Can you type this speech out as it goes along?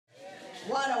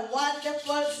What a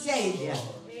wonderful Savior.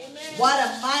 What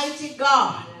a mighty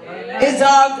God is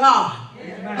our God.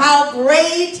 How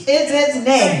great is his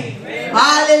name.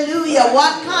 Hallelujah.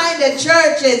 What kind of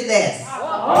church is this?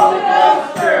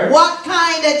 What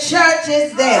kind of church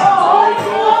is this?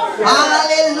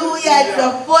 Hallelujah. It's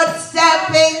a foot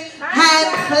stamping,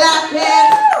 hand clapping.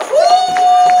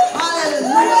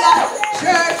 Hallelujah.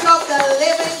 Church of the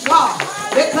living God.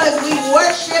 Because we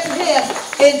worship him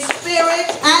in spirit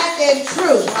and in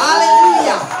truth.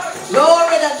 Hallelujah.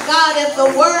 Glory to God. If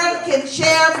the world can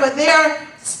cheer for their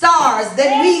stars,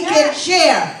 then we can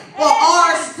cheer for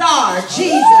our star,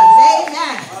 Jesus.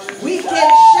 Amen. We can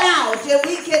shout and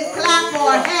we can clap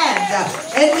our hands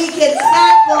and we can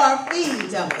stamp our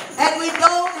feet, and we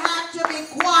don't have to be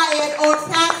quiet or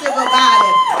passive about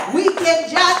it. We can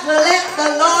just let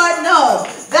the Lord know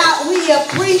that we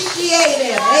appreciate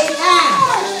him. Amen.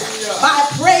 By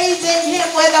praising him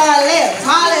with our lips.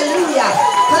 Hallelujah.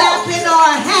 Clapping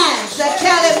our hands to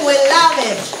tell him we love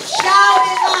him.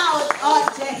 Shouting out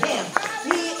unto him.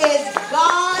 He is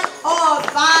God all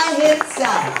by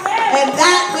himself. And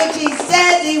that which he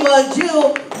says he will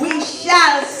do, we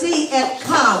shall see it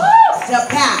come to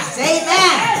pass.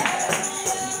 Amen.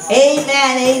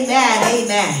 Amen, amen,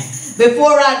 amen.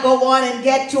 Before I go on and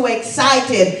get too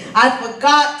excited, I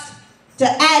forgot to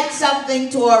add something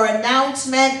to our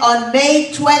announcement on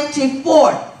May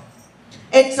 24th.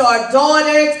 It's our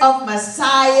Daughters of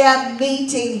Messiah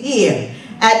meeting here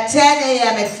at 10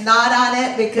 a.m. It's not on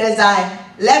it because I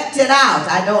left it out.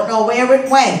 I don't know where it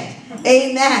went.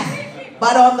 Amen.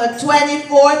 But on the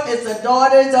 24th is the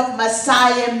Daughters of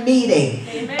Messiah meeting.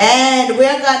 Amen. And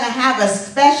we're going to have a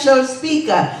special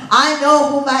speaker. I know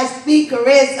who my speaker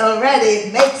is already.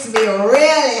 It makes me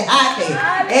really happy.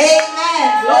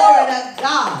 Amen. Glory to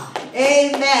God.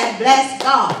 Amen. Bless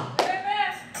God.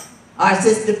 Amen. Our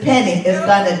sister Penny is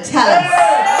going to tell us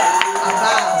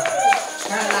about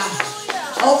her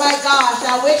life. Oh my gosh,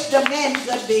 I wish the men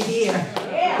could be here.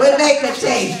 We'll make a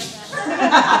tape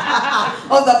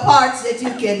of the parts that you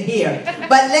can hear.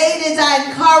 But ladies, I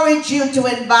encourage you to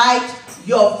invite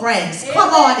your friends. Come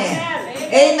on in.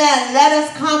 Amen. Let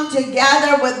us come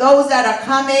together with those that are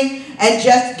coming and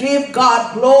just give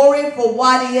God glory for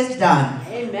what he has done.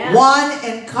 Amen. One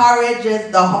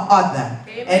encourages the other.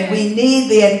 Amen. And we need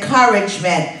the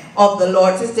encouragement of the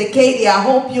Lord. Sister Katie, I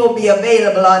hope you'll be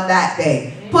available on that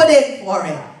day. Put in for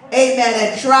it. Amen.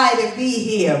 And try to be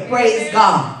here. Praise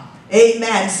God.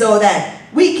 Amen. So that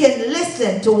we can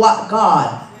listen to what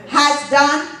God has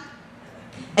done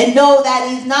and know that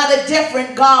he's not a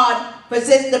different God for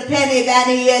Sister Penny than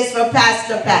he is for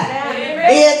Pastor Pat.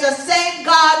 He is the same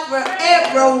God for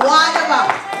every one of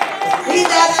us. He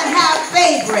doesn't have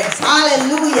favorites.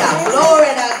 Hallelujah.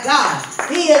 Glory to God.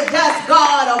 He is just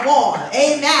God of all.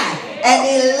 Amen. And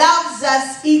he loves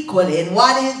us equally. And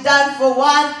what he's done for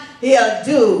one, he'll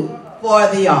do for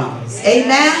the others.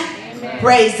 Amen. Amen.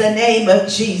 Praise the name of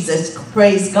Jesus.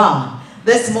 Praise God.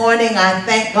 This morning, I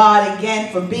thank God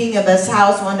again for being in this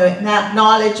house. I want to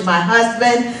acknowledge my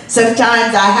husband.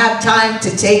 Sometimes I have time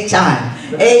to take time.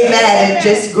 Amen. And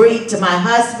just greet my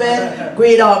husband.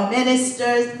 Greet our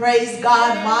ministers. Praise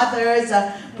God. Mothers.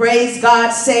 Praise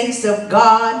God. Saints of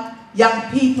God.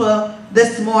 Young people,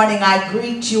 this morning I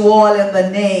greet you all in the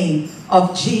name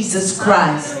of Jesus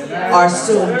Christ, our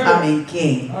soon coming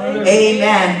King.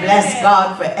 Amen. Bless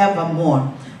God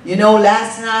forevermore. You know,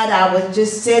 last night I was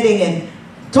just sitting and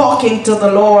talking to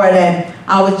the Lord, and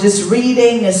I was just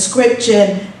reading a scripture,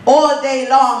 and all day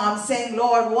long I'm saying,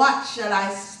 Lord, what shall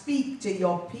I speak to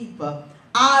your people?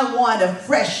 I want a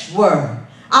fresh word.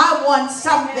 I want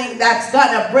something that's going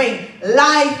to bring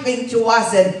life into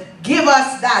us and give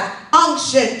us that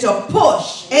unction to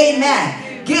push.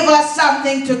 Amen. Give us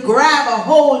something to grab a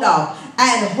hold of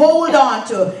and hold on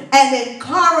to and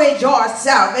encourage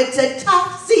ourselves. It's a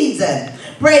tough season.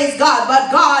 Praise God.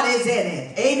 But God is in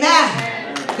it.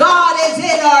 Amen. God is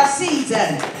in our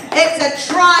season. It's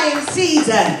a trying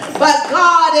season. But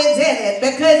God is in it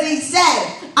because he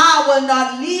said, I will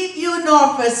not leave you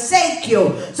nor forsake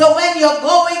you. So when you're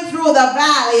going through the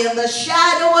valley of the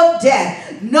shadow of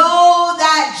death, know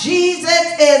that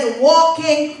Jesus is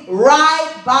walking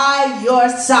right by your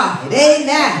side.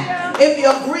 Amen. If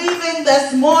you're grieving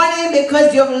this morning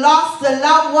because you've lost a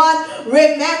loved one,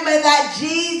 remember that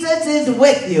Jesus is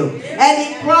with you. And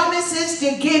he promises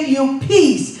to give you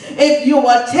peace if you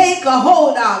will take a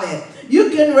hold of it. You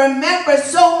can remember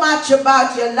so much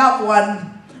about your loved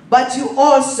one, but you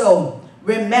also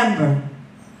remember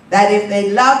that if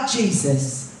they love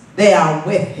Jesus, they are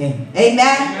with him. Amen?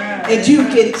 Amen. And you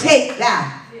can take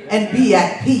that and be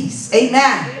at peace.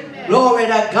 Amen. Amen. Glory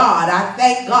to God. I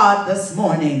thank God this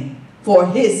morning for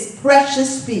his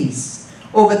precious peace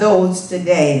over those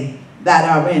today that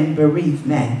are in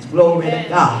bereavement. Glory to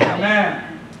God.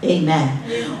 Amen.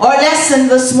 Amen. Our lesson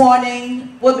this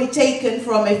morning will be taken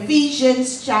from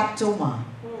Ephesians chapter 1.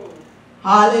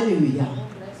 Hallelujah.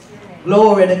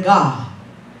 Glory to God.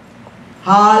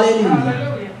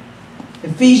 Hallelujah.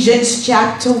 Ephesians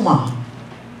chapter 1.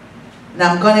 And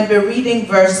I'm going to be reading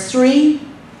verse 3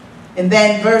 and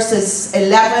then verses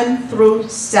 11 through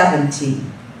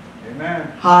 17. Amen.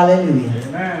 Hallelujah.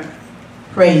 Amen.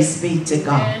 Praise be to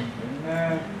God.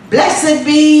 Amen. Blessed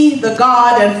be the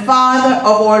God and Father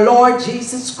of our Lord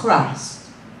Jesus Christ,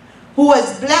 who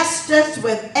has blessed us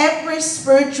with every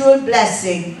spiritual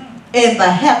blessing in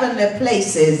the heavenly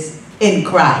places in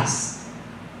Christ.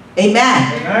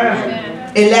 Amen.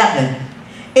 Amen. 11.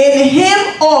 In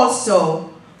him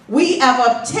also we have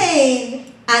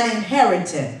obtained an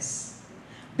inheritance,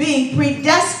 being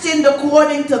predestined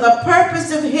according to the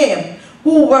purpose of him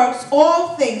who works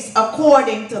all things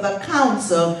according to the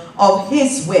counsel of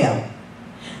his will,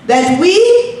 that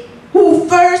we who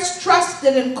first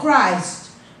trusted in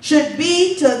Christ should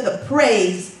be to the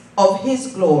praise of his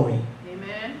glory.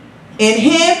 Amen. In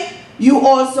him you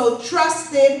also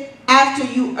trusted after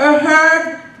you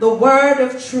heard the word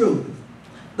of truth,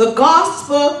 the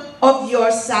gospel of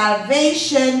your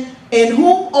salvation, in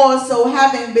whom also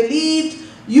having believed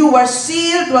you were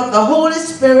sealed with the Holy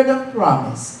Spirit of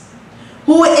promise,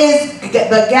 who is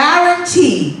the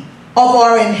guarantee of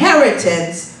our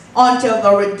inheritance until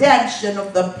the redemption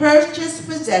of the purchased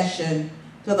possession,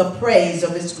 to the praise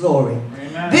of his glory.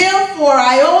 Amen. Therefore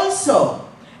I also,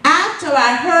 after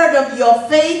I heard of your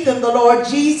faith in the Lord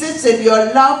Jesus and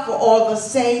your love for all the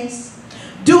saints,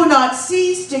 do not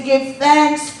cease to give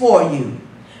thanks for you,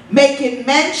 making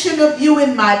mention of you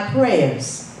in my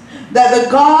prayers, that the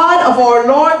God of our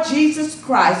Lord Jesus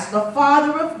Christ, the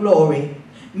Father of glory,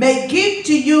 may give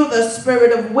to you the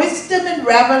spirit of wisdom and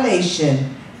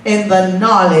revelation in the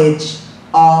knowledge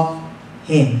of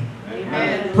him.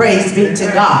 Amen. Praise be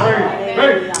to God.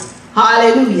 Amen.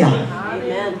 Hallelujah.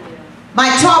 Amen. My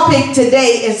topic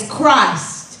today is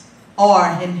Christ,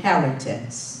 our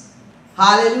inheritance.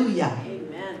 Hallelujah.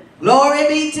 Amen. Glory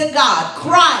be to God.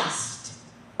 Christ,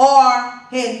 our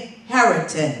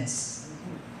inheritance.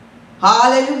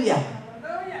 Hallelujah.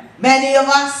 Many of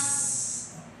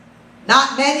us,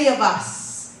 not many of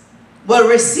us, will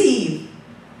receive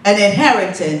an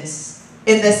inheritance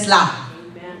in this life.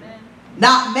 Amen.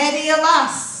 Not many of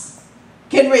us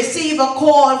can receive a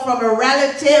call from a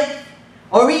relative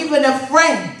or even a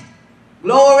friend,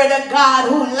 glory to God,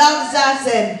 who loves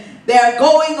us, and they're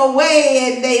going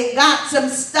away and they've got some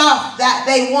stuff that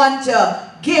they want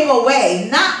to give away.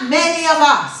 Not many of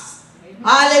us, amen,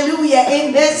 hallelujah,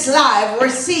 in this life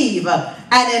receive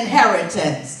an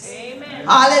inheritance. Amen.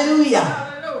 Hallelujah.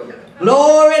 Hallelujah.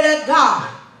 Glory to God.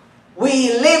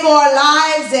 We live our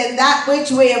lives in that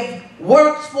which we have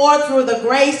worked for through the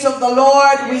grace of the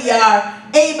Lord. We are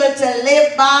able to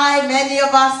live by, many of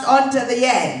us, unto the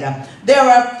end. There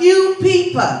are few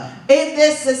people in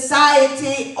this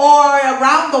society or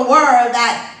around the world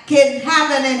that can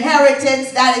have an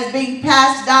inheritance that is being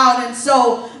passed down, and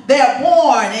so they're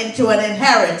born into an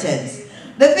inheritance.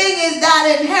 The thing is,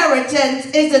 that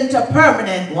inheritance isn't a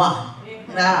permanent one.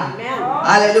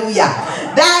 Hallelujah.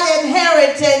 That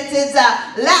inheritance is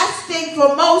lasting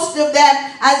for most of them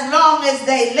as long as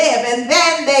they live, and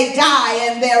then they die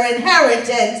and their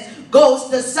inheritance goes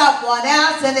to someone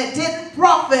else, and it didn't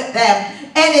profit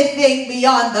them anything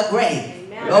beyond the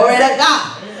grave. Amen. Glory to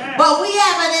God. Amen. But we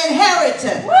have an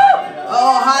inheritance. Woo!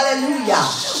 Oh, hallelujah.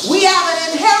 We have an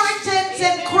inheritance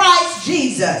in Christ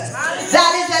Jesus.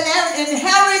 That is an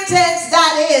inheritance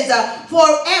that is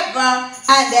forever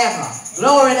and ever.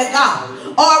 Glory to God.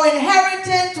 Our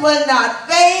inheritance will not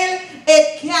fail.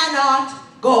 It cannot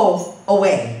go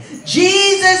away.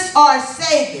 Jesus, our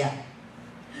Savior,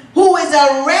 who is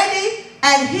already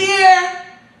and here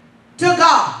to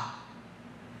God,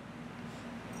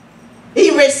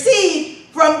 he received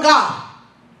from God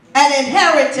an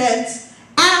inheritance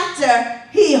after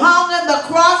he hung on the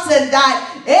cross and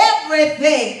died.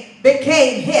 Everything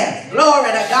became his.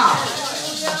 Glory to God.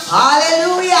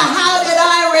 Hallelujah. How did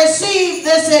I receive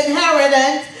this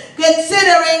inheritance?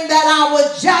 Considering that I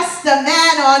was just a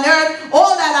man on earth,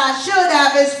 all that I should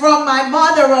have is from my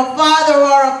mother or father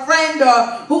or a friend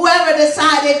or whoever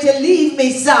decided to leave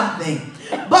me something.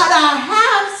 But I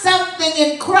have something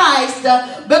in Christ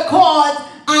because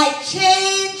I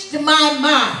changed my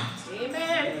mind.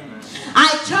 Amen. I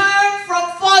turned from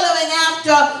following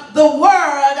after the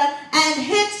world and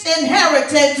its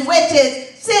inheritance, which is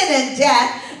sin and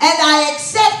death, and I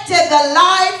accepted the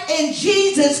life in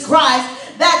Jesus Christ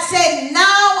that said,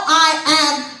 now I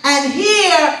am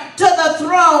adhere to the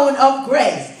throne of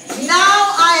grace.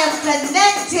 Now I am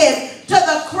connected to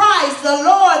the Christ, the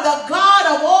Lord, the God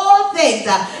of all things.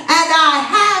 And I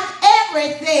have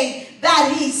everything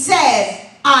that he says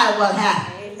I will have.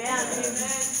 Amen.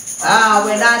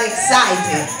 We're not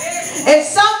excited. If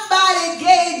somebody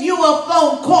gave you a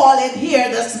phone call in here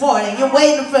this morning, you're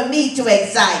waiting for me to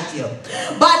excite you.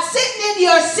 But sitting in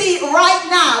your seat right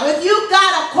now, if you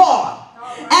got a call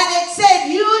and it said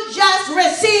you just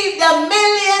received $1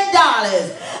 million,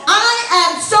 I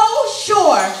am so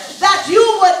sure that you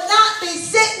would not be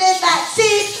sitting in that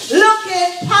seat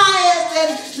looking pious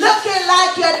and looking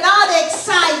like you're not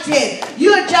excited.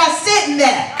 You're just sitting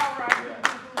there.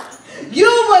 You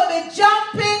would be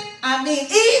jumping. I mean,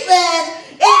 even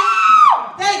if,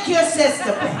 thank you,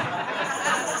 Sister Pam.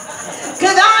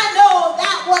 Because I know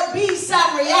that would be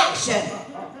some reaction.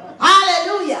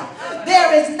 Hallelujah.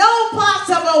 There is no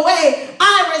possible way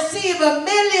I receive $1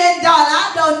 million.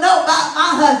 I don't know about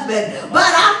my husband,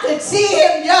 but I could see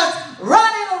him just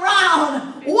running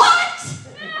around. What?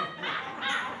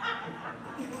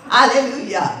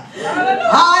 Hallelujah.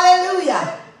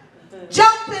 Hallelujah.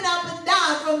 Jumping up and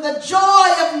down from the joy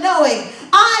of knowing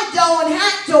I don't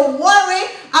have to worry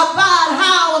about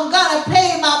how I'm going to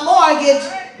pay my mortgage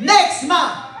next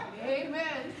month.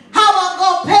 Amen. How I'm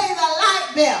going to pay the light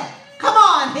bill. Come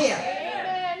on here.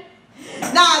 Amen.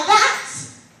 Now that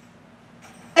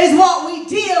is what we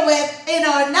deal with in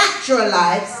our natural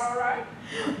lives. All right.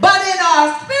 But in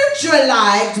our spiritual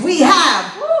lives, we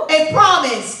have a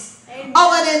promise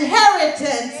of an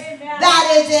inheritance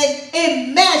that is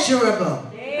immeasurable.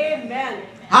 Amen.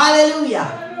 Hallelujah.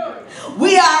 Hallelujah.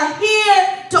 We are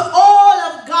here to all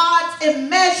of God's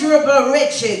immeasurable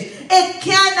riches. It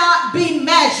cannot be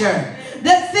measured.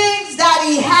 The things that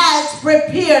he has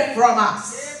prepared from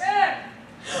us. Amen.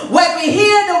 When we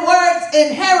hear the words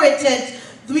inheritance,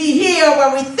 we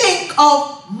think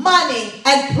of money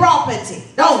and property,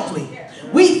 don't we?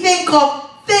 We think of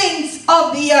things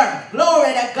of the earth.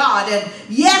 Glory to God. And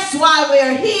yes, while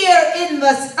we're here in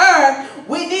this earth,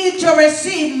 we need to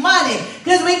receive money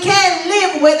because we can't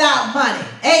live without money.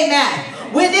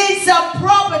 Amen. We need some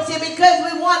property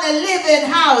because we want to live in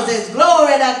houses.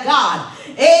 Glory to God.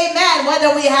 Amen.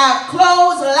 Whether we have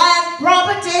clothes, land,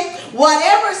 property,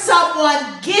 whatever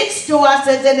someone gives to us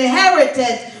as an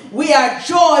inheritance, we are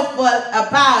joyful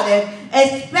about it,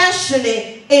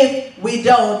 especially if we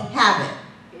don't have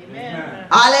it. Amen.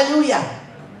 Hallelujah.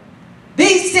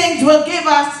 These things will give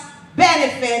us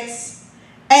benefits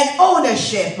and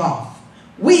ownership of.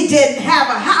 We didn't have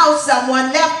a house.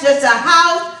 Someone left us a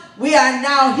house. We are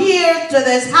now here to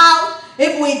this house.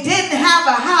 If we didn't have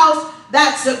a house,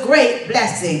 that's a great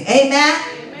blessing. Amen.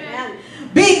 Amen.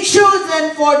 Being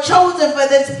chosen for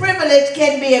this privilege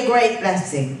can be a great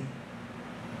blessing.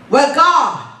 Well,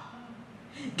 God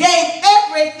gave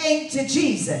everything to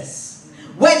Jesus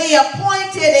when he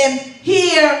appointed him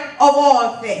heir of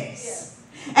all things.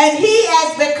 And he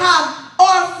has become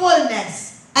our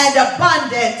fullness and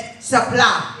abundant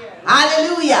supply.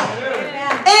 Hallelujah.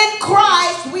 In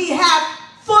Christ we have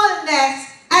fullness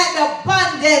and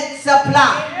abundant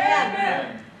supply.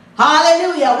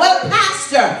 Hallelujah. Well,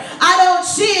 Pastor, I don't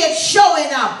see it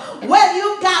showing up. Well,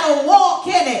 you got to walk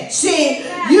in it. See,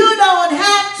 you don't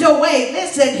have to wait.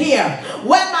 Listen here.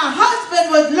 When my husband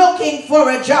was looking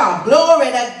for a job, glory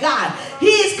to God,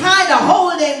 he's kind of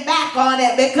holding back on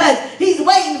it because he's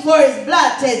waiting for his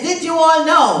blood test. Did you all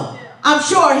know? I'm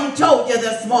sure he told you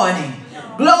this morning.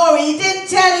 Glory, he didn't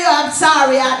tell you. I'm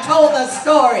sorry, I told the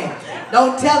story.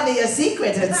 Don't tell me a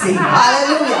secret and see.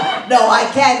 Hallelujah. No, I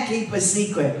can't keep a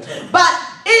secret. But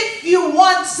if you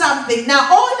want something,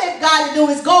 now all they've got to do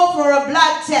is go for a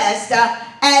blood test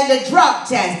and a drug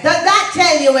test. Does that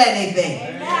tell you anything?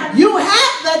 Amen. You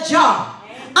have the job.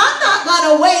 I'm not going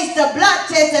to waste a blood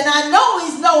test, and I know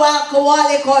he's no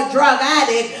alcoholic or drug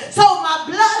addict, so my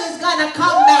blood is going to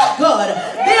come back good.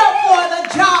 Therefore, the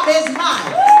job is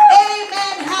mine.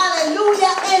 Amen.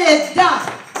 Hallelujah. It is done.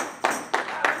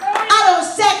 I don't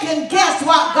second guess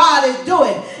what God is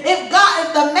doing. If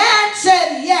the man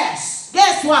said yes,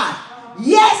 guess what?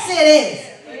 Yes, it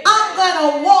is. I'm going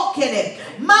to walk in it.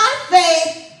 My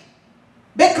faith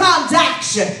becomes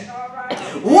action.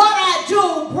 What I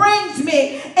do brings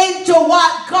me into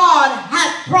what God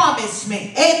has promised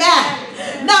me.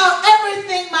 Amen. Now,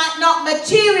 everything might not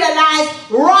materialize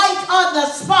right on the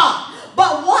spot.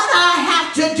 But what I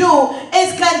have to do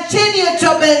is continue to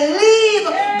believe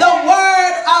the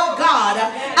word of God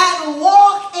and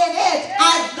walk in it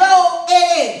as though it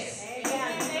is.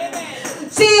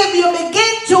 See, if you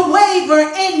begin to waver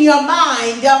in your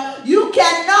mind, you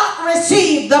cannot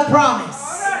receive the promise.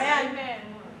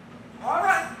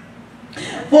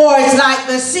 For it's like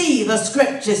the sea, the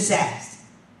scripture says.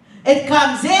 It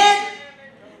comes in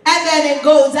and then it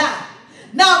goes out.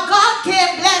 Now God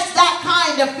can't bless that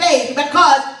kind of faith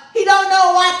because he don't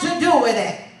know what to do with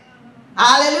it.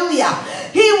 Hallelujah.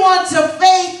 He wants a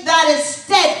faith that is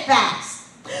steadfast.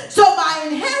 So my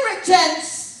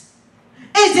inheritance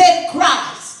is in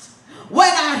Christ. When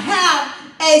I have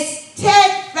a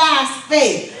steadfast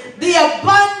faith, the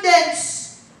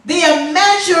abundance, the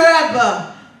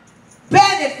immeasurable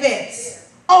benefits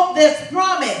of this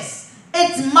promise,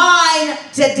 it's mine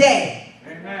today.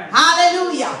 Amen.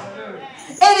 Hallelujah.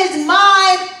 It is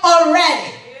mine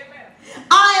already.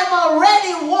 I am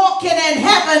already walking in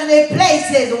heavenly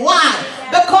places. Why?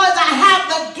 Because I have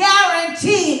the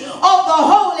guarantee of the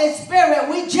Holy Spirit.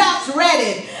 We just read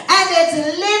it. And it's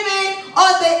living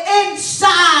on the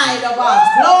inside of us.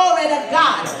 Glory to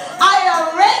God. I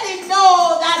already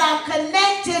know that I'm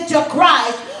connected to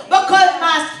Christ because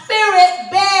my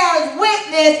spirit bears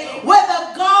witness with the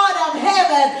God of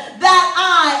heaven that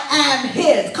I am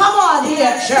his. Come on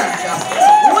here, church.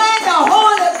 When the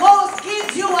Holy Ghost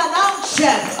gives you an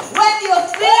unction, when you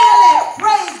feel it,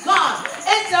 praise God,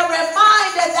 it's a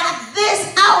reminder that this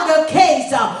outer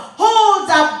case holds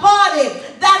a body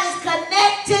that is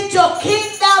connected to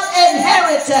kingdom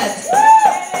inheritance.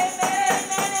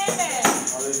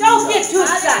 Don't get too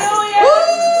excited.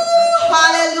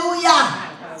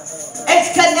 Hallelujah.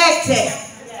 It's connected.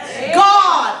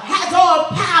 God has all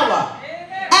power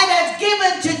and has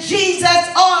given to Jesus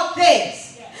all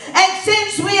things. And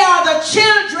since we are the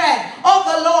children of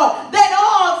the Lord, then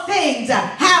all things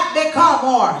have become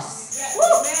ours.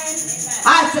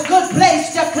 That's a good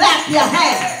place to clap your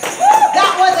hands.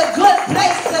 That was a good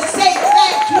place to say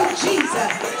thank you,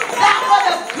 Jesus. That was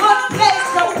a good place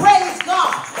to praise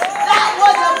God. That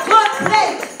was a good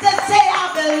place to say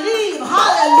I believe.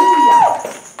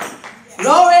 Hallelujah.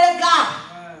 Glory to God.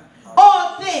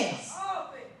 All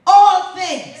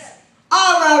things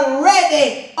are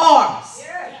already ours.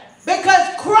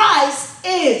 Because Christ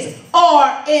is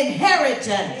our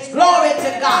inheritance. Glory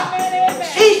to God.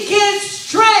 He gives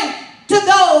strength to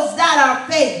those that are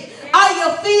faint. Are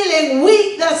you feeling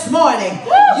weak this morning?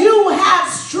 You have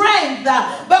strength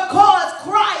because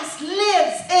Christ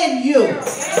lives in you.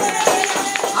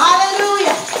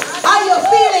 Hallelujah. Are you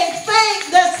feeling faint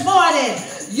this morning?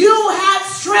 You have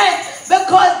strength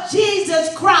because Jesus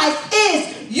Christ is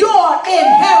your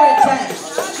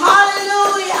inheritance.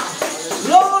 Hallelujah.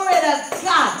 Glory to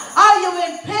God. Are you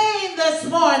in pain this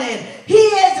morning? He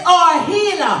is our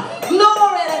healer.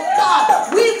 Glory to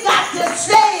God. We've got to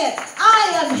say it.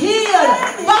 I am healed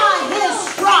by his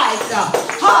stripes.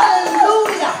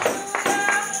 Hallelujah.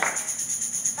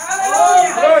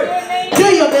 Do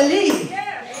you believe?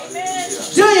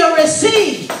 Do you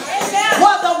receive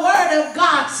what the word of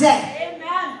God said?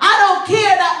 I don't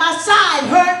care that my side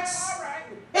hurts.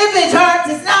 If it hurts,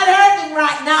 it's not hurting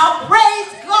right now.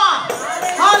 Praise God.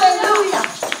 Hallelujah.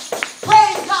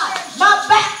 Praise God. My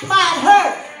back might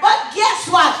hurt, but guess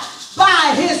what?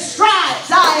 By his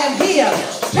stripes I am healed.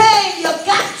 Pain, you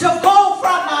got to go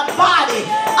from my body.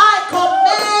 I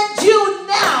command you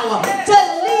now to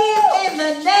leave in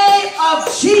the name of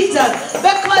Jesus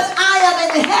because I am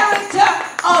an inheritor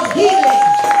of healing.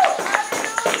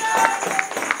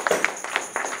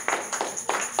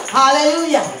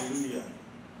 Hallelujah.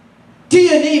 Do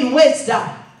you need wisdom?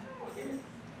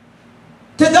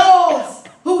 To those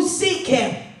who seek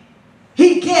him,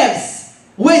 he gives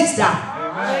wisdom.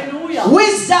 Hallelujah.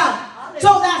 Wisdom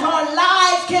so that our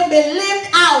lives can be lived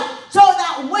out, so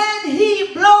that when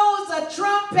he blows a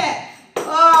trumpet,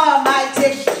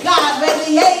 almighty God, when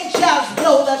the angels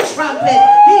blow the trumpet,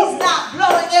 he's not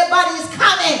blowing it, but he's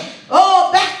coming.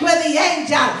 Oh, back with the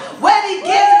angel. When he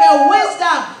gives me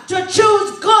wisdom to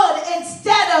choose good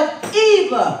instead of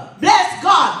evil, bless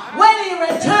God, when he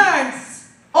returns,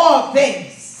 all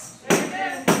things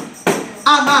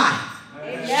are mine.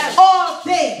 All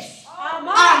things are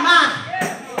mine.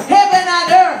 Heaven and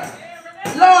earth.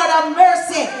 Lord of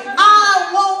mercy.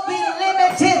 I won't be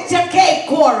limited to Cape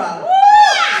Coral.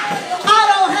 I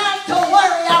don't have to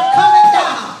worry I'm coming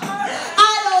down.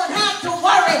 I don't have to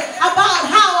worry about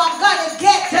how I'm going to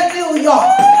get to New York.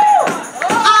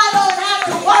 I don't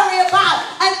have to worry about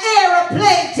an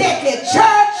airplane ticket.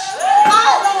 Church, I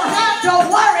don't have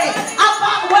to worry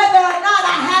about whether or not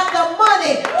I have the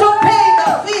money to pay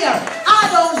the fare. I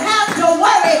don't have to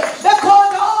worry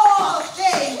because all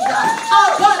things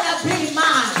are going to be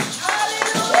mine.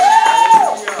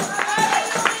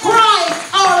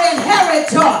 Christ, our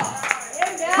inheritor,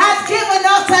 has given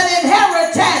us an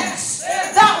inheritance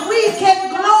that we can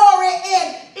glory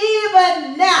in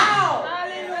even now.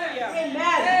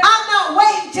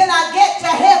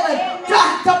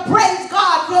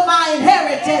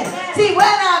 See, when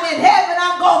I'm in heaven,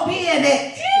 I'm going to be in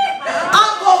it.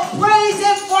 I'm going to praise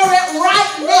him for it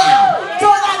right now so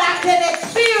that I can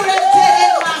experience it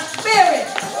in my spirit,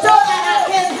 so that I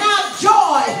can have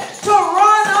joy to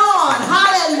run on.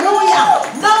 Hallelujah.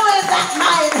 Knowing that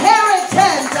my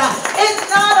inheritance is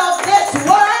not of this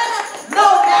world.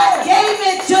 No man gave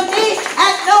it to me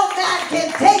and no man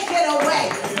can take it away.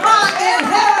 My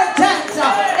inheritance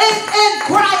is in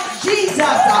Christ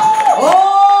Jesus.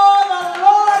 Oh, the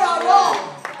Lord of all.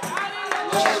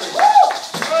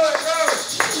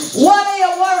 What are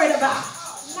you worried about?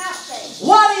 Nothing.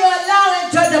 What are you allowing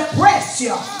to depress you?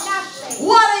 Nothing.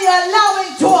 What are you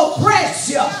allowing to oppress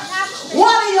you? Nothing.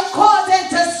 What are you causing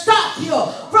to stop you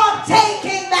from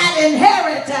taking that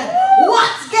inheritance?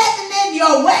 What's getting in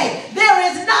your way? There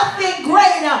is nothing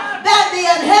greater than the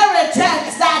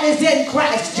inheritance that is in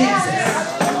Christ Jesus.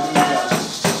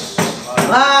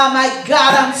 Oh my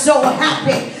God, I'm so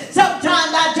happy.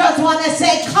 Sometimes I just want to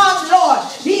say, come Lord,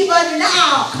 even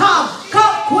now, come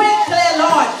quickly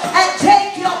Lord, and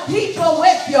take your people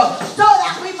with you so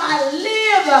that we might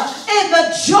live in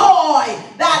the joy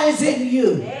that is in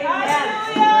you. Amen.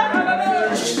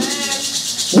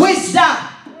 Wisdom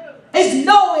is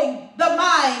knowing the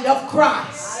mind of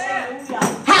Christ.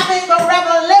 Having the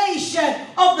revelation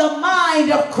of the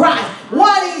mind of Christ.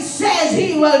 What he says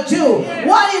he will do.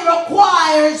 What he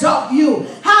requires of you.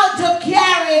 How to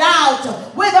carry it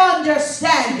out with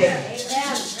understanding.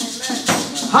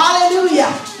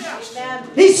 Hallelujah.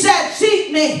 He said,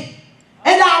 seek me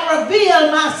and I'll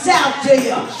reveal myself to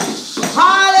you.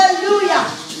 Hallelujah.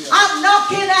 I'm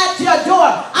knocking at your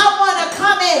door. I want to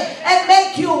come in and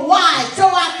make you wise so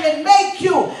I can make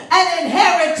you an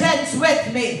inheritance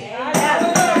with me.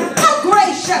 How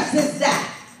gracious is that?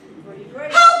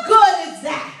 How good is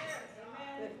that?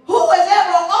 Who has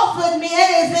ever offered me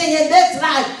anything in this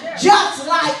life just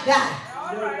like that?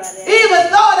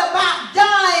 Even thought about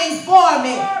dying for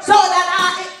me so that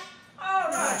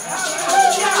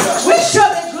we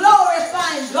should be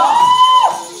glorifying God.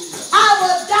 I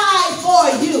will die for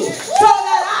you so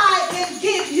that I can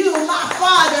give you my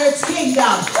Father's kingdom.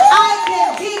 I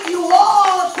can give you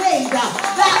all things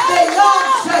that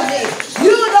belong to me.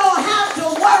 You don't have to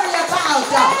worry about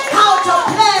how to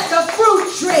plant the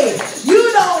fruit tree. You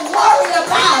don't worry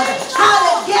about how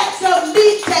to get some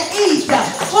meat to eat,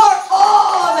 for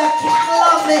all the cattle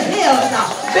on the hills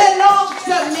belong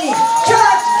to me.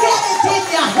 Church, get it in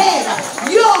your head.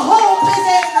 Your hope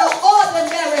isn't an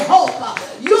ordinary hope.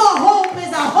 Your hope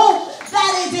is a hope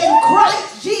that is in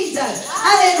Christ Jesus.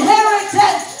 An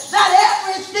inheritance that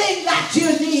everything that you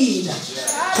need,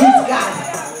 he's got it.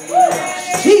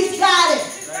 He's got it.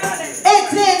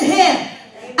 It's in him.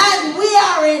 And we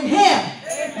are in him.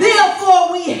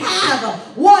 Therefore we have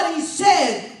what he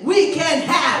said we can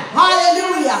have.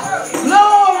 Hallelujah.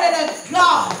 Glory to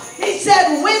God. He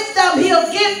said wisdom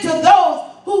he'll give to those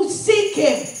who seek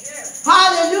him.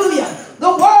 Hallelujah. The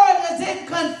world is in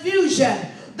confusion.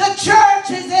 The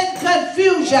church is in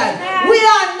confusion. We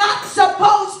are not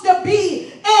supposed to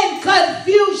be in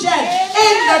confusion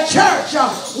in the church.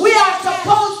 We are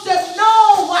supposed to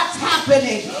know what's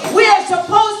happening. We are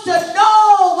supposed to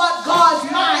know what God's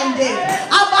mind is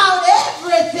about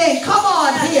everything. Come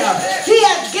on here. He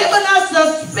has given us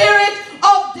the spirit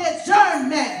of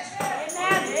discernment.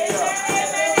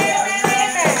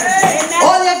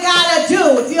 All you gotta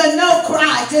do, if you know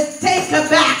Christ, is take a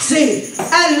back seat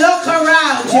and look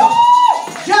around you.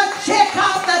 Just check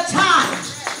out the time.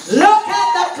 Look at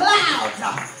the clouds.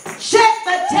 Check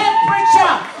the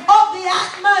temperature of the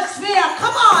atmosphere.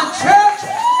 Come on, church.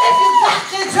 If you got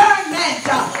discernment,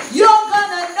 you're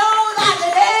gonna know that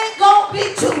it ain't gonna be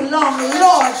too long,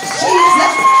 Lord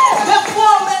Jesus,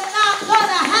 before we're not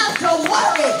gonna have to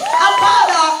worry about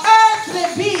our earthly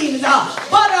beings,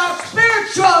 but our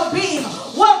spiritual being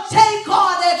will take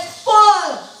on its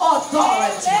full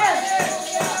authority.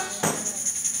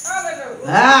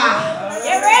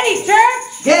 Get ready, church.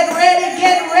 Get ready,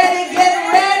 get ready, get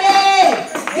ready.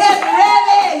 Get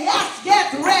ready. Yes,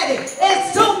 get ready.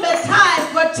 It's soon the time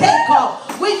for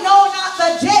takeoff. We know not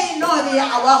the day nor the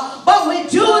hour, but we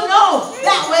do know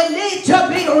that we need to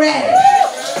be ready.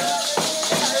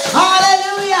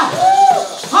 Hallelujah.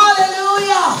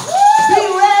 Hallelujah. Be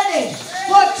ready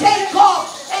for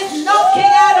takeoff. It's knocking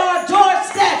at our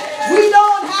doorstep. We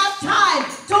don't have time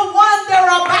to wonder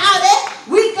about it.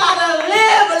 We gotta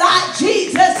live like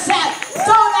Jesus said.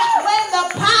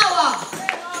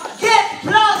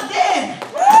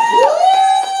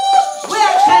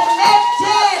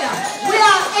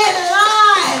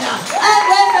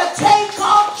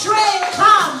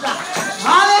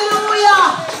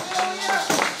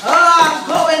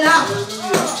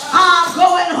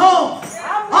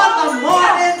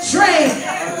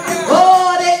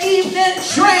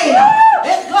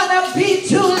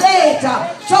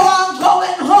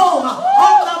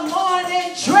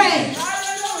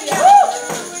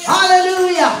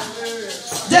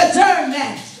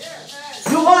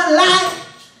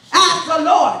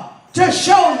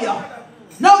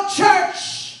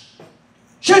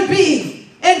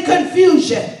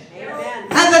 confusion. Amen.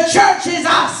 And the church is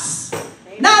us,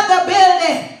 not the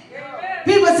building.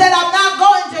 People said, I'm not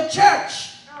going to church.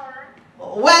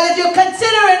 Well, if you're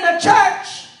considering the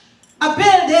church a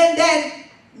building, then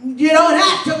you don't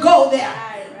have to go there.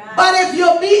 But if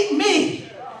you meet me,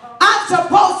 I'm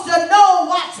supposed to know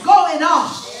what's going on.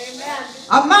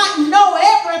 I might know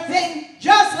everything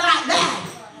just like that.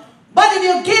 But if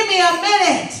you give me a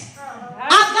minute,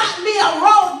 I got me a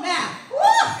road map.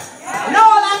 And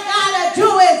all I got to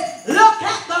do is look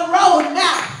at the road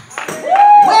map.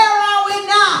 Where are we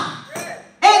now?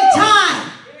 In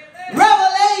time.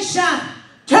 Revelation.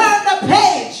 Turn the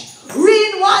page.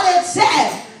 Read what it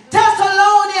says.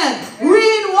 Thessalonians.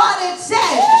 Read what it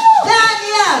says.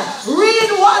 Daniel.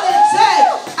 Read what it says.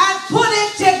 And put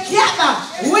it together.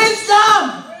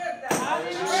 Wisdom.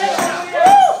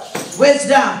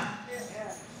 Wisdom.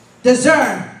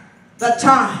 Discern the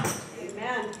time.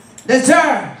 Amen.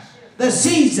 Discern the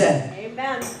season.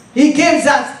 Amen. He gives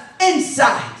us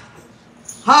insight.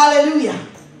 Hallelujah.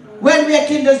 When we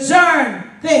can discern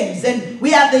things and we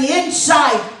have the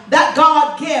insight that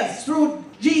God gives through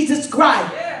Jesus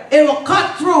Christ, it will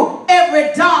cut through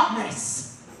every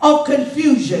darkness of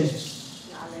confusion.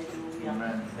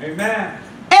 Hallelujah. Amen.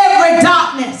 Every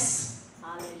darkness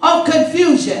of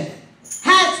confusion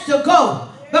has to go.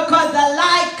 Because the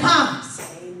light comes.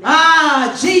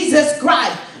 Jesus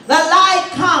Christ. The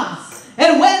light comes.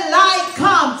 And when light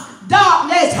comes,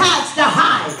 darkness has to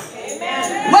hide.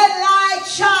 Amen. When light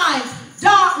shines,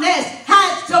 darkness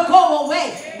has to go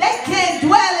away. They can't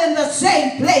dwell in the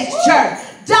same place, church.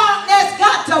 Darkness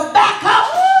got to back up.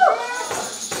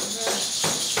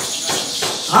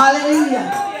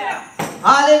 Hallelujah.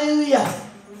 Hallelujah.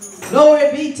 Glory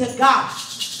be to God.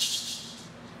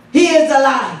 He is the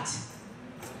light.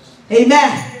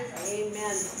 Amen.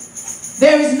 Amen.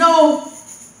 There is no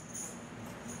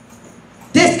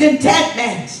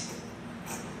discontentment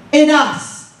in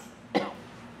us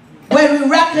when we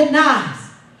recognize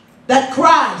that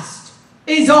Christ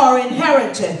is our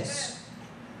inheritance.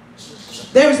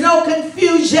 There is no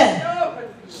confusion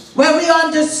when we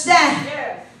understand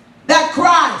that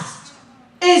Christ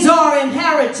is our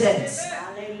inheritance.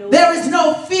 There is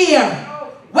no fear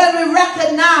when we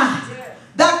recognize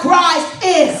that Christ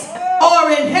is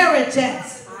our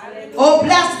inheritance. Oh,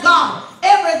 bless God.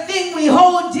 Everything we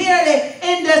hold dearly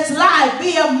in this life,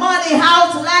 be it money,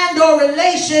 house, land, or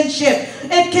relationship,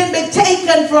 it can be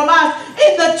taken from us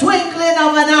in the twinkling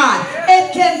of an eye. It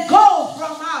can go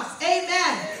from us.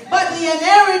 Amen. But the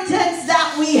inheritance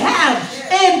that we have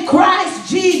in Christ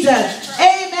Jesus,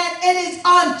 amen, it is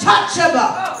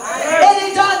untouchable. It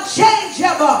is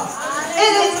unchangeable.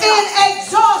 It is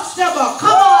inexhaustible.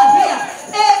 Come on here.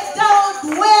 It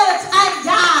don't wilt and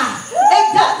die. It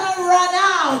doesn't run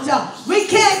out. We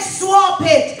can't swap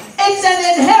it. It's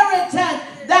an inheritance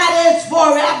that is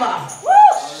forever.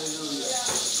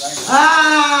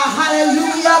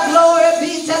 Hallelujah. Glory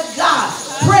be to God.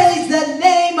 Praise the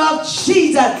name of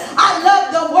Jesus. I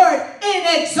love the word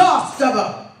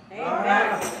inexhaustible.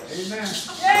 Amen.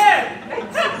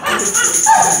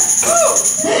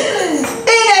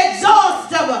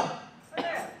 Inexhaustible.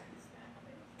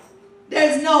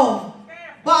 There's no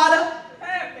bottom.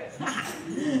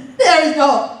 There is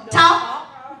no top.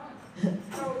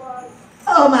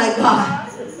 Oh my God.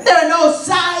 There are no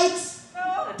sides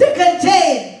to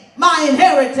contain my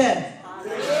inheritance.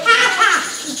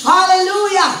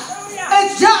 Hallelujah.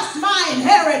 It's just my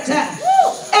inheritance.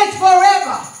 It's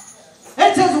forever.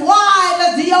 It's as wide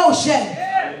as the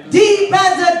ocean. Deep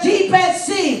as the deepest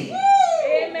sea.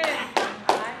 Amen.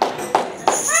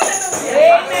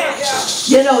 Amen.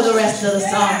 You know the rest of the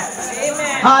song.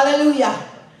 Amen. Hallelujah.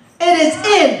 It is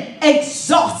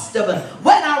inexhaustible.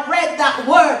 When I read that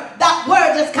word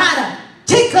just kind of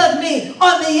tickled me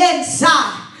on the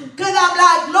inside. Because I'm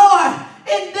like, Lord,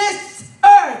 in this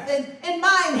earth, in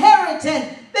my inheritance,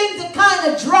 things are kind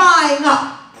of drying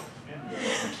up.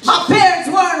 My parents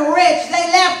weren't rich. They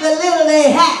left the little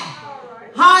they had.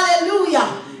 Hallelujah.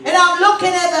 And I'm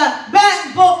looking at the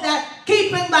bank book that's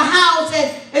keeping the house, and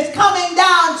it's coming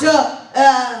down to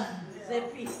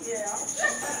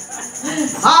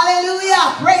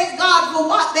hallelujah. Praise God for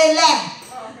what they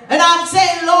left. And I'm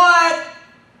saying, Lord,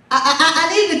 I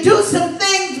need to do some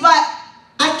things, but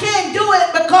I can't do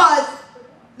it because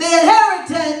the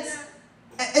inheritance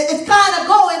is kind of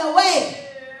going away.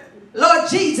 Lord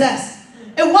Jesus,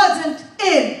 it wasn't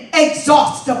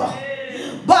inexhaustible,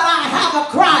 but I have a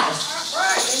Christ.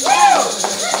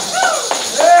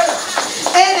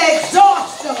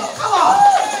 Inexhaustible. Come on.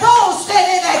 Boast in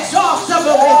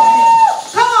inexhaustible with me.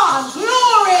 Come on.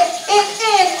 Glory in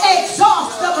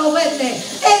inexhaustible with me.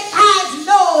 It has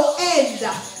no end.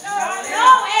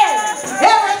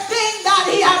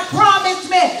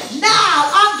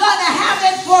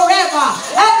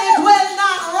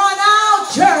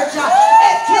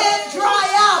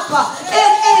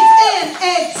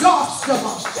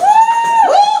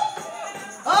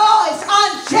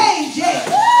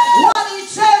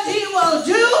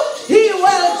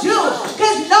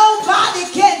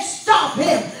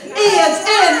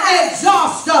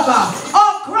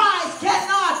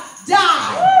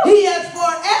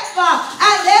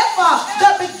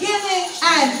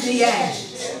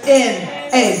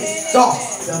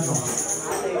 inexhaustible.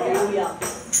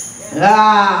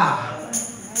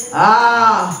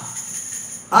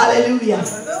 Hallelujah.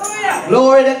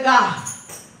 Glory to God.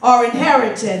 Our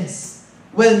inheritance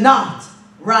will not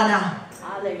run out.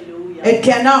 Hallelujah. It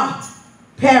cannot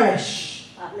perish.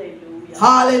 Hallelujah.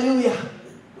 Hallelujah.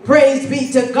 Praise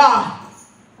be to God.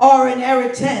 Our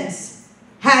inheritance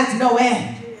has no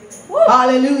end.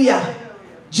 Hallelujah.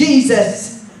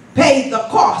 Jesus paid the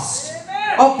cost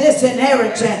of this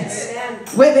inheritance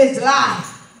with his life.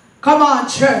 Come on,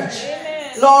 church.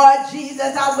 Lord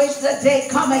Jesus, I wish the day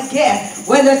come again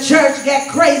when the church get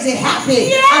crazy happy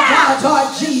about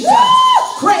our Jesus.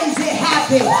 Crazy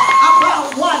happy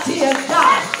about what he has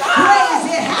done.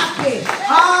 Crazy happy.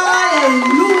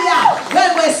 Hallelujah.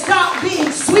 When we stop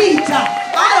being sweet.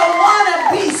 I don't want to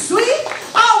be sweet.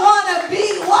 I want to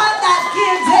be one that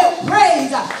gives him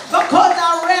praise. Because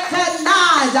I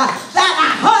recognize that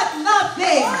I hurt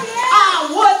nothing.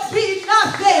 I would be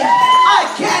nothing. I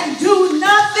can do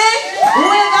nothing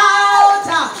without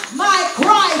my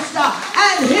Christ.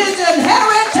 And his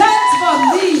inheritance for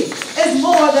me is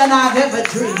more than I've ever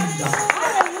dreamed of.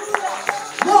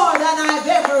 More than I've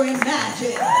ever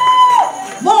imagined.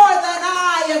 More than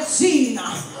I have seen.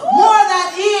 More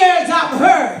than ears have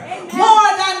heard.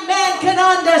 More than men can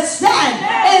understand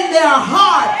in their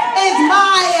heart is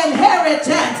my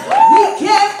inheritance. We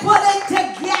can't put it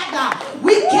together.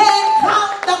 We can't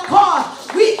count the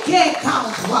cost. We can't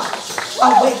count what's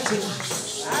awaiting us.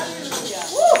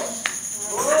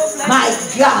 My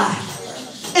God,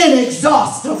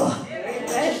 inexhaustible.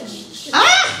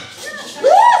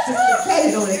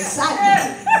 Sister don't excite me.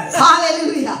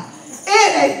 Hallelujah.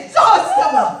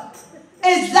 Inexhaustible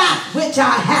is that which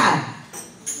I have.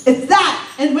 It's that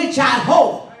in which I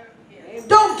hope.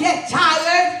 Don't get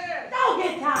tired. Don't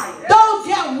get tired. Don't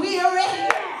get weary.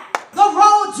 The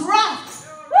road's rough.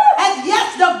 And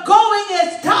yes, the going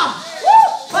is tough.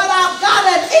 But I've got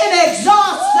an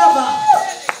inexhaustible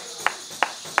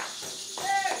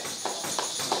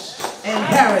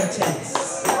inheritance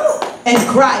in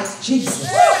Christ Jesus.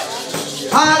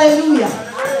 Hallelujah.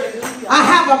 I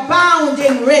have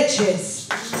abounding riches.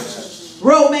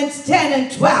 Romans 10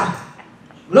 and 12.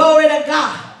 Glory to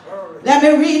God. Let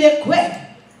me read it quick.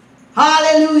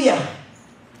 Hallelujah.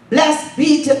 Blessed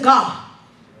be to God.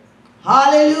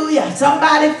 Hallelujah.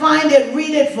 Somebody find it.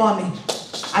 Read it for me.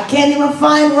 I can't even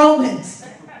find Romans.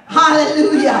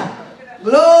 Hallelujah.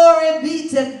 Glory be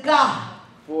to God.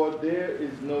 For there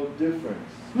is no difference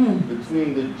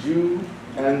between the Jew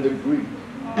and the Greek.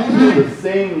 For the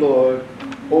same Lord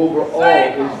over all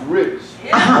is rich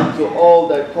unto all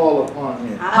that call upon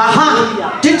him.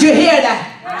 Did you hear that?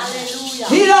 Hallelujah.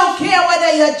 He don't care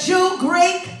whether you're Jew,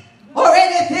 Greek, or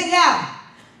anything else.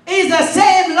 He's the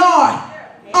same Lord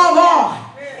of all.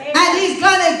 And he's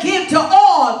going to give to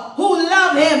all who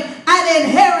love him an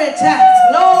inheritance.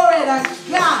 Glory to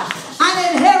God. An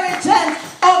inheritance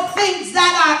of things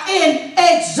that are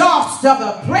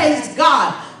inexhaustible. Praise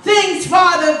God. Things,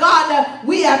 Father God, that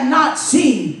we have not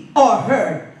seen or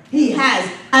heard. He has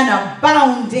an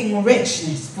abounding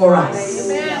richness for us.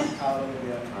 Amen.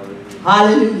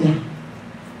 Hallelujah.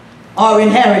 Our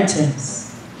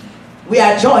inheritance. We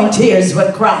are joint heirs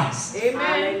with Christ.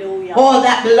 Amen. All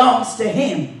that belongs to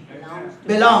him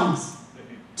belongs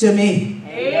to me.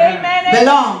 Amen.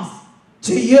 Belongs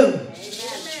to you. Amen.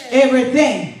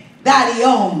 Everything that he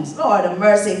owns. Lord of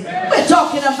mercy. We're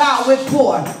talking about we're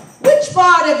poor. Which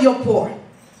part of your poor?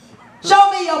 Show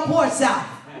me your poor self.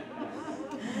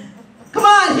 Come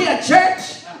on here,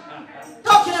 church.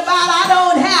 Talking about I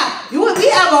don't have. We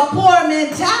have a poor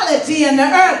mentality in the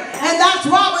earth. And that's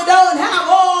why we don't have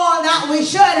all that we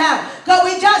should have. Because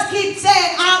we just keep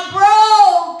saying, I'm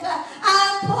broke.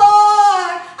 I'm poor.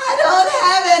 I don't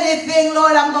have anything.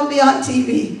 Lord, I'm going to be on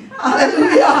TV.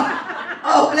 Hallelujah.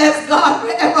 Oh, bless God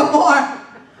forevermore.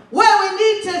 Where we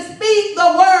need to speak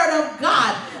the word of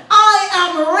God. I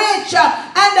am rich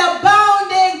and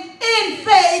abounding in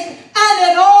faith and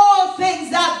in all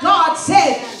things that God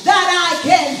said that I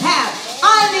can have.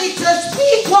 I need to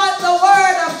speak what the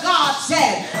word of God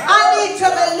said. I need to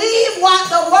believe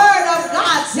what the word of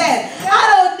God said. I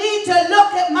don't need to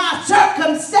look at my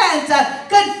circumstance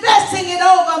confessing it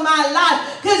over my life.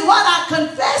 Because what I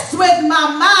confess with my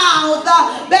mouth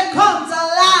becomes a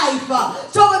life.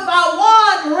 So if I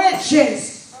want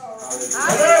riches,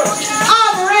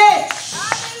 I'm rich.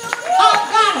 I've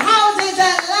got houses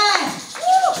and land.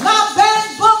 My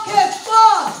bank book is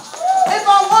full. If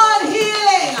I want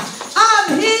healing,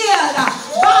 I'm healed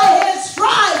by his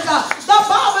stripes. The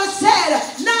Bible said,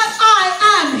 not I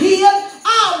am healed,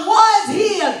 I was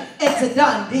healed. It's a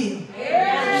done deal.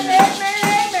 Amen. Amen.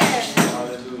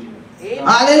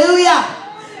 Hallelujah.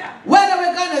 When are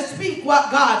we going to speak what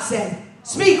God said?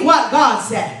 Speak what God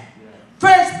said.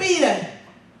 1 Peter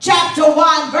chapter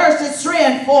 1 verses 3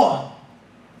 and 4.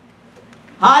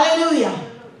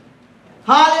 Hallelujah.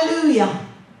 Hallelujah.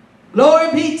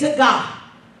 Glory be to God.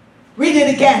 Read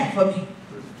it again for me.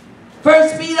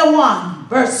 1 Peter 1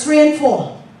 verse 3 and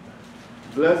 4.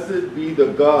 Blessed be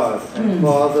the God and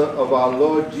Father of our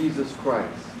Lord Jesus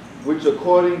Christ, which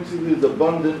according to his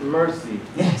abundant mercy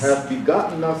hath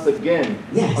begotten us again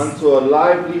unto a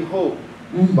lively hope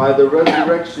by the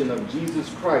resurrection of Jesus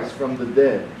Christ from the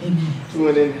dead, to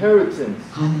an inheritance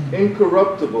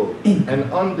incorruptible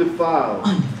and undefiled,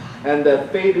 and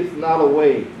that fadeth not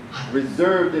away,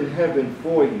 reserved in heaven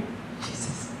for you,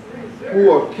 who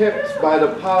are kept by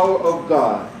the power of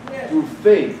God through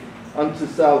faith unto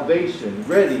salvation,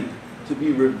 ready to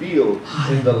be revealed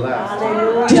in the last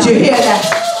time. Did you hear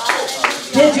that?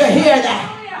 Did you hear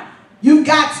that? You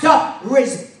got stuff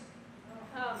risen.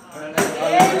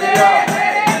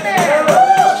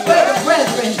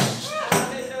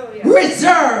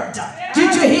 Reserved.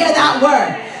 Did you hear that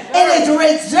word? It is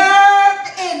reserved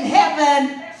in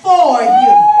heaven for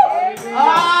you.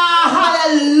 Ah,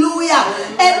 hallelujah.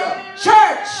 And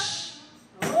church,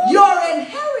 your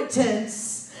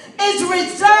inheritance is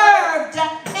reserved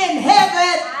in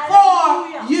heaven for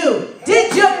you.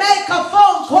 Did you make a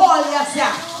phone call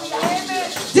yourself?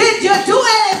 Did you do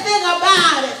anything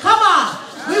about it? Come on.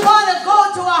 We want to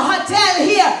go to a hotel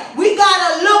here. We got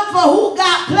to look for who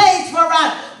got place for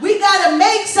us. We got to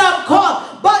make some call.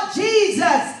 But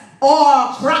Jesus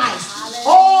or Christ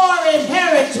or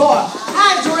inheritor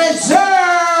has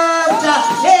reserved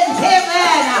in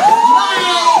heaven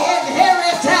my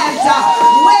inheritance,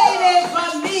 waiting for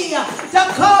me to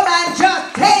come and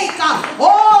just take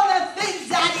all the things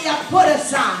that he has put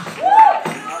aside.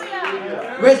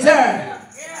 Reserved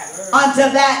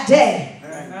until that day.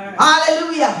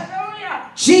 Hallelujah.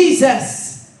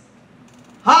 Jesus.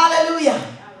 Hallelujah.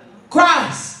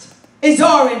 Christ is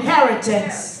our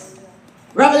inheritance.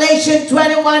 Revelation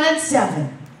 21 and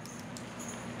 7.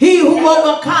 He who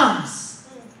overcomes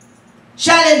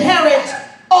shall inherit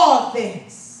all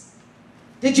things.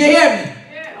 Did you hear me?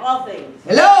 All things.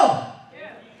 Hello?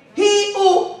 He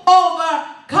who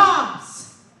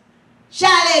overcomes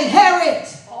shall inherit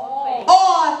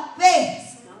all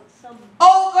things.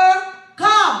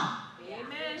 Overcome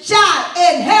shall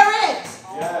inherit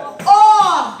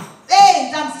all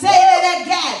things. I'm saying it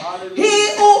again.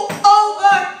 He who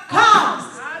overcomes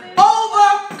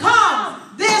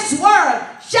this world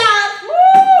shall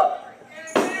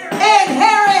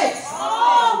inherit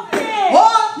all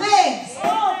things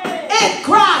in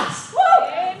Christ,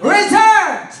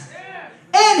 reserved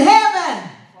in heaven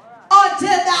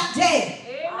until that day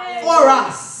for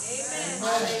us.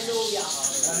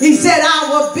 He said, I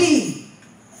will be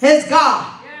his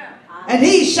God, and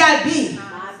he shall be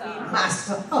my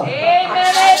son. Oh.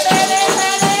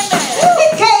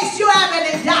 In case you have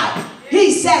any doubt,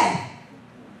 he said,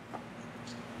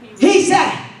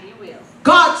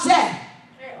 God said,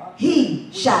 he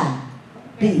shall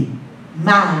be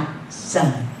my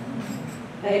son.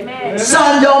 Amen.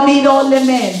 Son don't mean only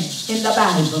men in the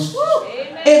Bible.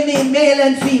 It means male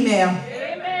and female.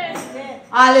 Amen.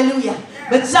 Hallelujah.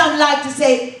 But some like to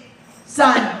say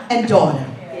son and daughter.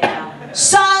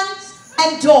 Sons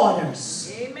and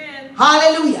daughters. Amen.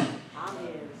 Hallelujah.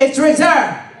 It's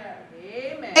reserved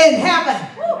in heaven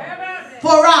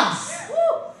for us.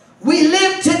 We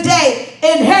live today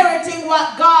inheriting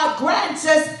what God grants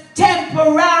us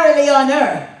temporarily on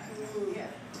earth.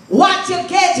 What you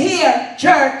get here,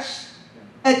 church,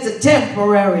 it's a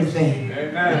temporary thing.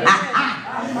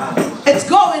 It's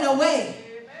going away.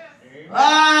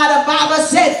 The Bible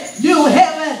said new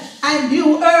heaven and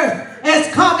new earth is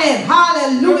coming.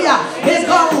 Hallelujah. It's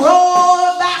going to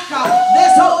roll back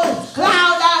this whole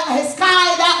cloud,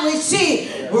 sky that we see.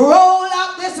 Roll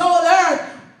up this whole earth.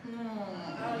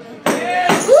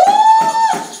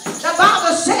 The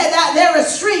Bible said that there are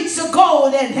streets of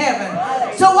gold in heaven.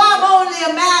 So I'm only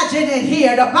imagining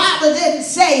here. The Bible didn't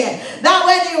say it. That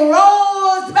when he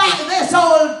rolls back this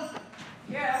whole...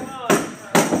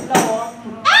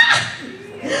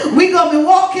 We're going to be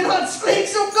walking on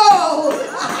streets of gold.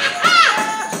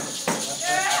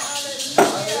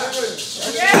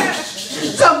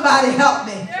 Somebody help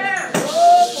me.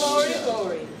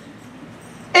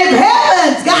 If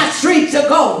heaven's got streets of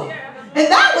gold, and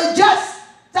that was just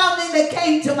something that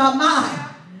came to my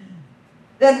mind,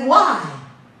 then why,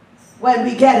 when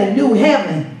we get a new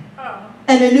heaven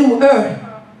and a new earth,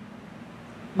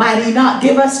 might he not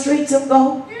give us streets of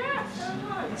gold?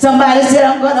 Somebody said,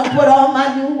 I'm going to put on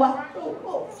my new wife.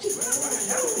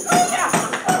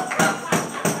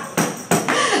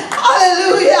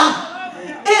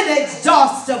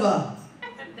 inexhaustible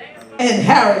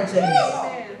inheritance.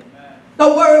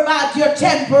 Don't worry about your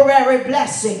temporary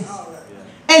blessings.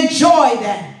 Enjoy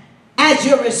them as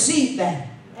you receive them.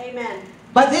 Amen.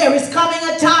 But there is coming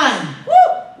a time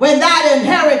when that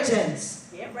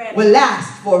inheritance will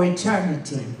last for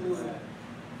eternity.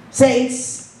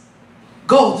 Saints,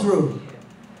 go through,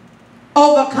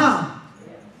 overcome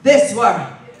this world,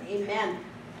 Amen.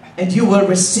 and you will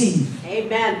receive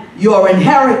Amen. your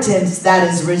inheritance that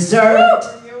is reserved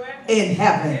in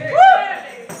heaven.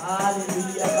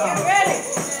 Hallelujah.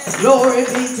 Glory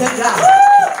be to God.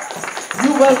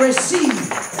 You will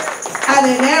receive an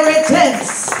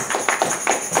inheritance.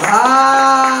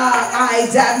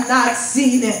 Eyes have not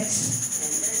seen it,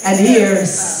 and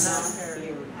ears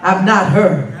have not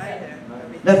heard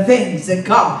the things that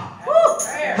God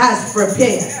has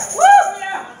prepared.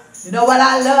 You know what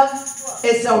I love?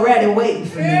 It's already waiting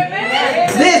for me.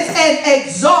 This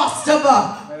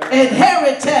inexhaustible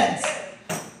inheritance.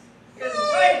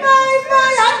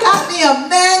 I got me a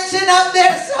mansion up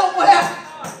there somewhere.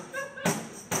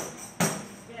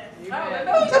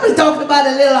 Somebody's talking about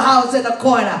a little house in the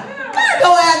corner. God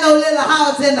don't have no little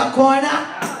house in the corner.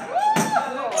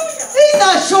 He's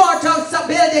not short of some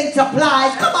building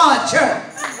supplies. Come on, church.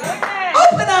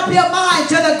 Open up your mind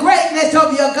to the greatness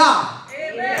of your God.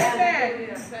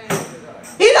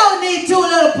 He don't need two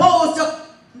little poles to...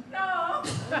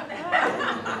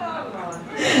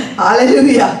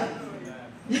 Hallelujah.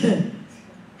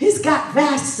 He's got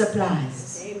vast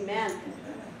supplies. Amen.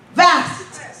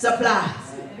 Vast supplies.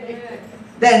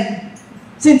 Then,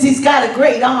 since he's got a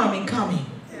great army coming,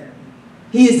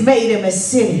 he has made him a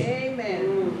city.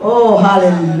 Amen. Oh,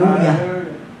 hallelujah.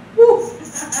 Woo.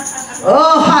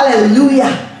 Oh,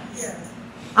 hallelujah.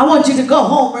 I want you to go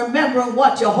home remembering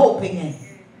what you're hoping in.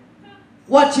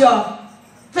 What your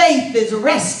faith is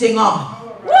resting on.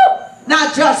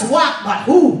 Not just what, but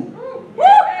who.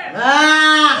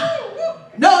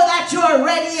 Know that you're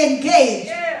already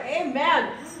engaged.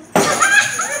 Amen.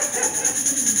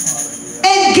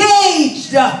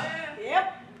 Engaged.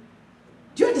 Yep.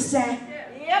 Do you understand?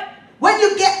 Yep. When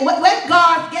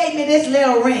God gave me this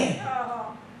little ring.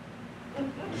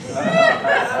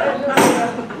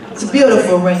 It's a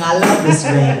beautiful ring. I love this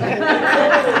ring.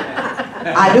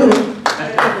 I do.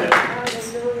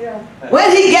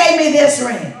 When he gave me this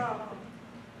ring,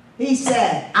 he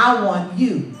said, I want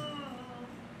you.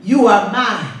 You are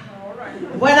mine.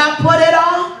 When I put it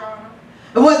on,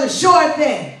 it was a sure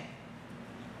thing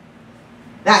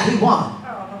that he won.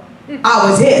 I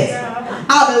was his.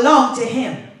 I belong to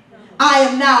him. I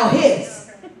am now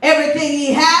his. Everything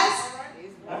he has.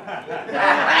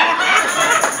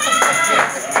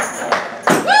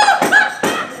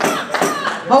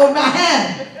 Hold my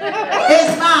hand.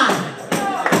 It's mine.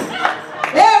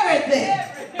 Everything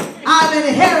I'm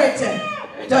inheriting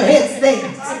to his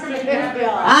things.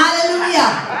 Hallelujah.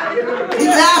 He's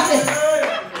laughing.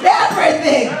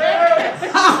 Everything.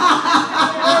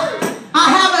 I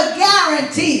have a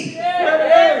guarantee.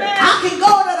 I can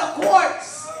go to the courts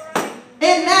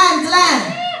in man's land.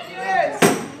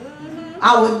 I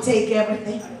wouldn't take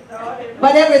everything.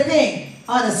 But everything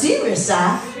on a serious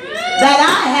side that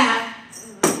I have,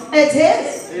 it's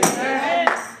his.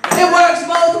 It works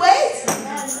both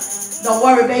ways. Don't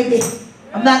worry, baby.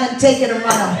 I'm not going to take it and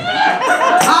run off.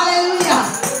 Hallelujah.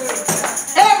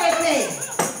 Everything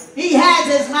he has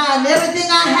is mine. Everything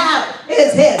I have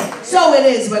is his. So it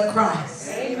is with Christ.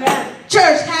 Amen.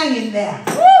 Church, hang in there.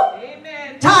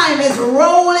 Amen. Time is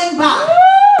rolling by.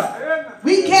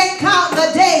 We can't count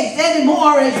the days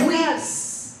anymore as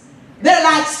weeks. They're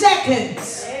like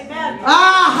seconds. Amen.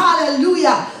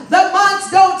 Hallelujah. The months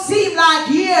don't seem like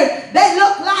years. They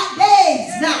look like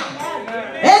days now.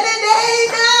 Any day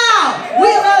now, we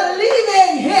are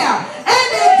leaving here.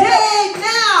 Any day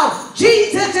now,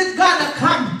 Jesus is going to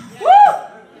come.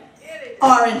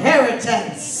 Our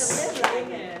inheritance.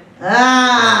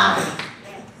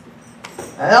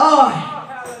 Lord,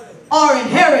 our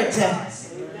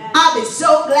inheritance. I'll be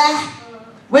so glad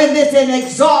when this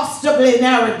inexhaustible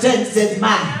inheritance is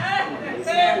mine.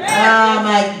 Oh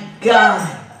my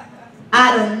God.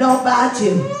 I don't know about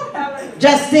you.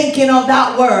 Just thinking of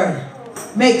that word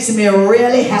makes me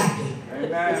really happy.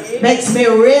 Amen. Makes me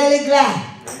really glad.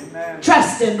 Amen.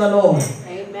 Trust in the Lord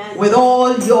Amen. with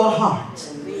all your heart.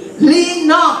 Lean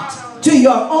not to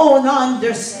your own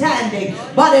understanding,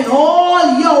 but in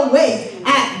all your ways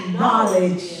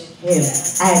acknowledge him,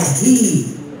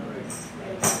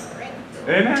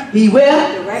 and he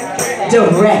will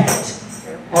direct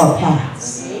our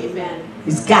paths. Amen.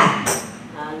 He's got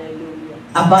Hallelujah.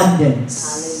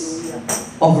 abundance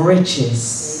Hallelujah. of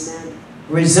riches Amen.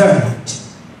 reserved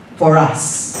for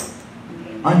us.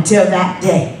 Until that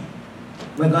day,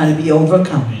 we're going to be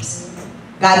overcomers.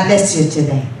 God bless you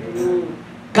today.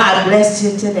 God bless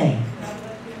you today.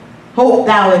 Hope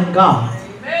thou in God.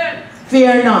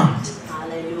 Fear not.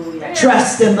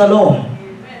 Trust in the Lord.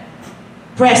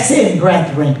 Press in,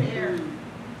 brethren.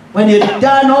 When you've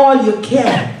done all you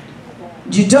can,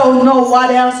 you don't know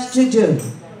what else to do.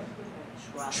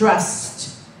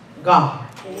 Trust God.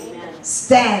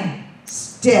 Stand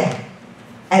still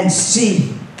and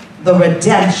see the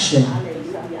redemption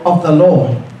of the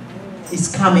Lord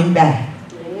is coming back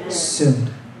soon.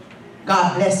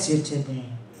 God bless you today.